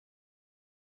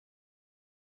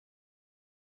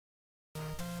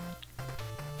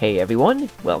Hey everyone,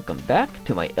 welcome back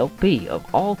to my LP of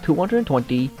all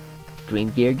 220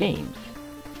 dreamGEAR games.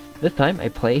 This time I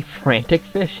play Frantic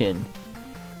Fishing.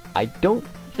 I don't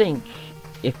think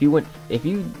if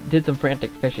you did some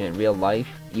Frantic Fishing in real life,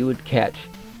 you would catch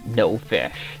no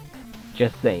fish.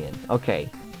 Just saying. Okay,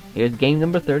 here's game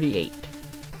number 38.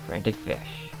 Frantic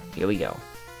Fish. Here we go.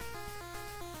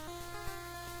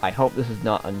 I hope this is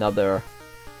not another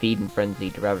Feed and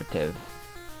Frenzy derivative.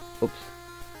 Oops.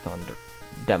 It's on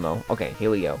demo. Okay, here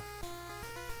we go.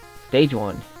 Stage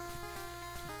 1.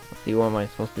 Let's see what am I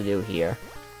supposed to do here.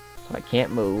 So I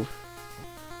can't move.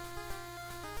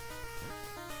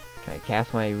 Can I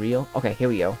cast my reel? Okay, here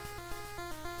we go.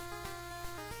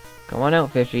 Come on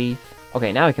out, fishies.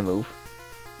 Okay, now I can move.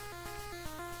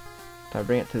 So I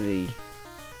bring it to the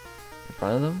in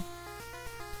front of them.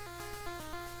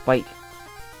 Bite.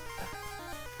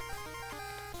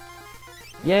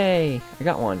 Yay! I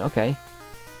got one. Okay.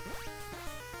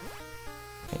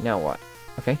 Okay, now what?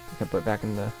 Okay, I can put it back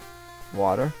in the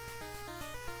water.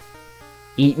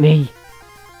 Eat me!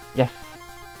 Yes!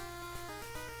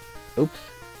 Oops.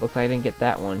 Looks like I didn't get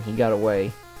that one. He got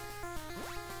away.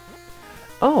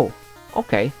 Oh!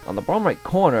 Okay. On the bottom right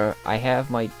corner, I have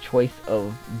my choice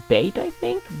of bait, I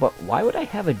think? But why would I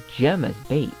have a gem as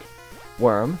bait?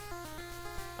 Worm.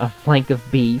 A flank of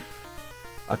beef.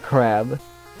 A crab.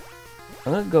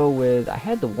 I'm gonna go with... I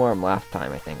had the worm last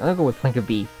time, I think. I'm gonna go with flank of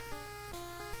beef.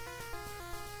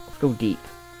 Let's go deep.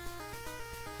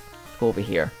 Let's go over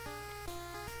here.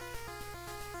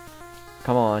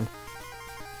 Come on.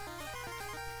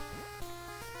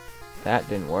 That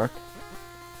didn't work.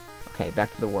 Okay,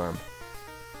 back to the worm.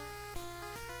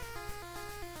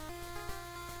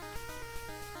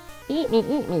 Eat me,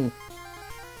 eat me!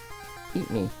 Eat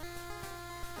me.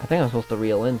 I think I'm supposed to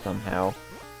reel in somehow.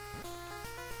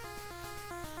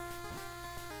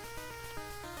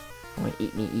 Come on,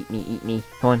 eat me, eat me, eat me.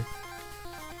 Come on.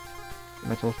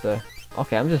 Am I supposed to...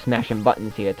 Okay, I'm just smashing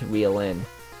buttons here to reel in.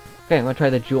 Okay, I'm gonna try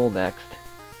the jewel next.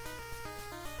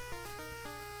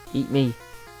 Eat me.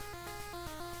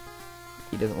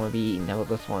 He doesn't want to be eaten. How about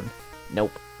this one?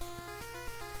 Nope.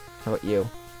 How about you?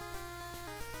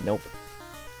 Nope.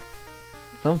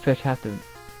 Some fish have to...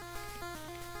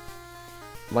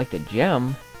 like the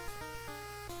gem.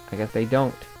 I guess they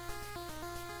don't.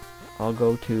 I'll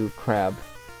go to crab.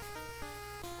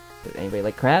 Does anybody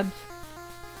like crabs?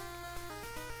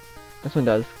 This one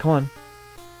does. Come on.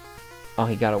 Oh,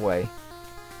 he got away.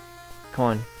 Come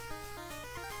on.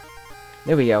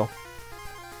 There we go.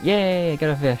 Yay, I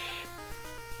got a fish.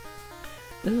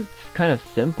 This is kind of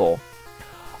simple.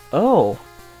 Oh,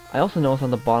 I also noticed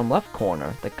on the bottom left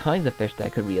corner the kinds of fish that I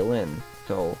could reel in.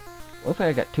 So, looks like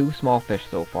I got 2 small fish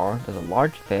so far. There's a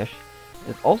large fish.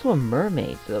 There's also a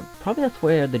mermaid, so probably that's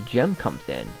where the gem comes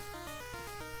in.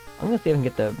 I'm gonna see if I can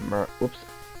get the oops.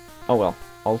 Oh well,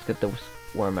 I'll just get the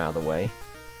worm out of the way.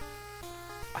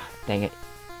 Ah, dang it.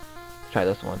 Let's try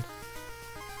this one.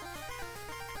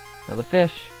 Another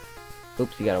fish.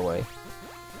 Oops, he got away.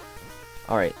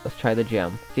 Alright, let's try the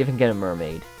gem. See if I can get a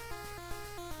mermaid.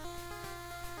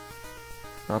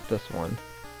 Not this one.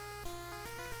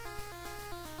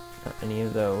 Not any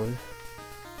of those.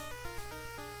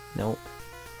 Nope.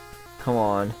 Come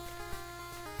on.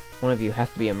 One of you has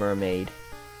to be a mermaid.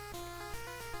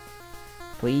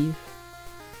 Please?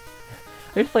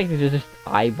 I just like there's just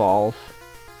eyeballs.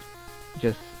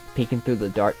 Just peeking through the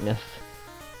darkness.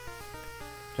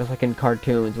 Just like in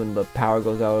cartoons when the power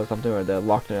goes out or something, or they're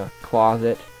locked in a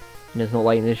closet and there's no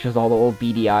light and it's just all the old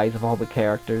beady eyes of all the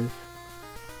characters.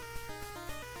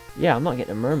 Yeah, I'm not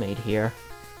getting a mermaid here.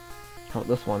 How about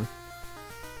this one?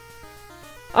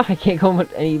 Oh, I can't go much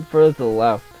any further to the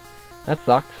left. That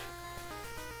sucks.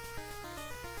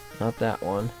 Not that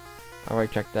one. I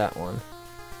already checked that one.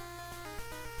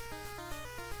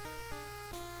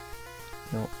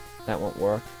 Nope, that won't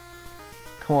work.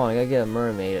 Come on, I gotta get a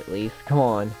mermaid at least. Come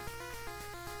on.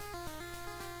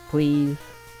 Please.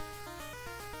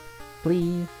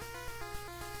 Please.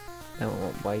 That one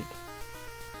won't bite.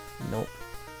 Nope.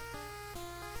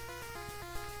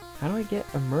 How do I get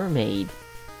a mermaid?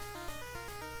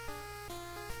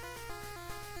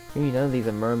 Maybe none of these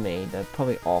are mermaid. That's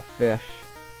probably all fish.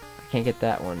 I can't get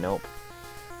that one. Nope.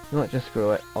 You know what? Just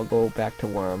screw it. I'll go back to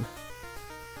worm.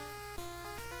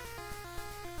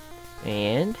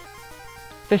 And...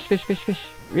 fish, fish, fish, fish.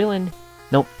 Reel in.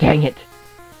 Nope, dang it.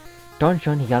 Darn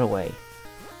shun, he got away.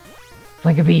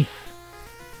 Flank of beef.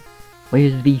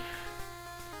 Where's the beef?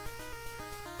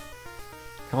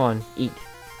 Come on, eat.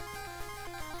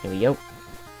 Here we go.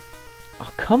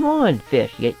 Oh, come on,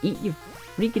 fish. You gotta eat your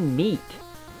freaking meat.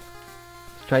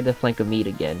 Let's try the flank of meat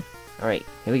again. Alright,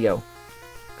 here we go.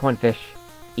 Come on, fish.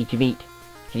 Eat your meat.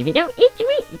 If you don't eat your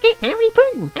meat, you can't have any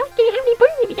pudding. How can you have any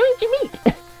pudding if you don't eat your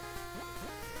meat?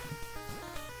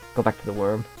 Go back to the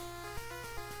worm.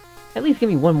 At least give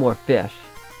me one more fish.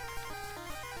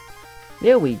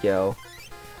 There we go.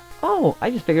 Oh, I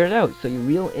just figured it out. So you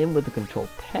reel in with the control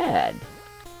pad.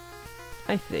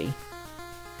 I see.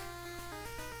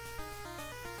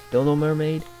 Still no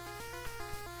mermaid?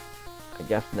 I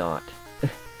guess not. I'm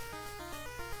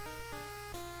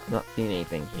not seeing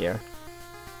anything here.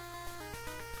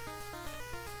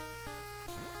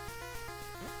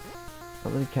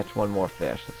 I'm gonna catch one more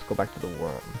fish. Let's go back to the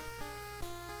worm.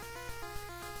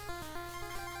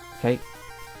 Okay.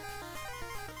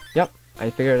 Yep, I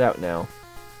figured it out now.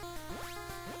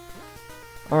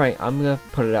 Alright, I'm gonna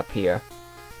put it up here.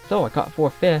 So, I caught 4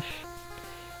 fish.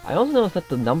 I also noticed that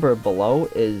the number below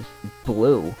is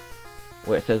blue,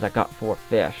 where it says I got 4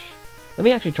 fish. Let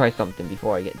me actually try something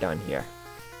before I get done here.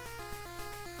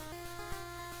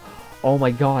 Oh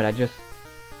my god, I just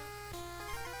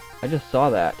saw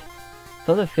that.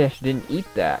 Some of the fish didn't eat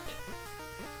that.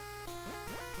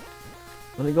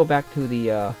 Let me go back to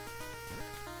the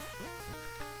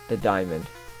diamond.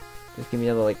 Just give me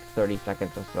another like 30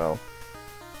 seconds or so.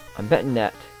 I'm betting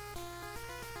that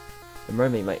the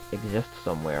mermaid might exist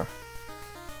somewhere.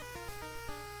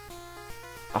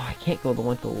 Oh, I can't go the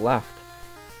one to the left.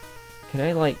 Can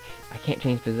I like... I can't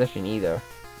change position either.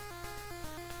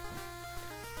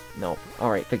 Nope.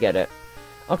 Alright, forget it.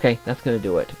 Okay, that's gonna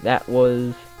do it. That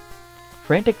was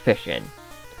Frantic Fishing.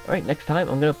 Alright, next time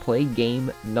I'm gonna play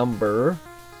game number...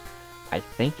 I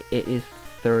think it is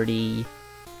 39.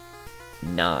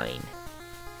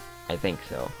 I think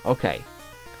so. Okay.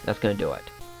 That's gonna do it.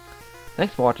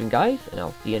 Thanks for watching, guys, and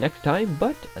I'll see you next time,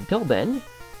 but until then,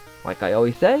 like I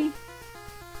always say,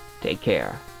 take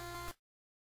care.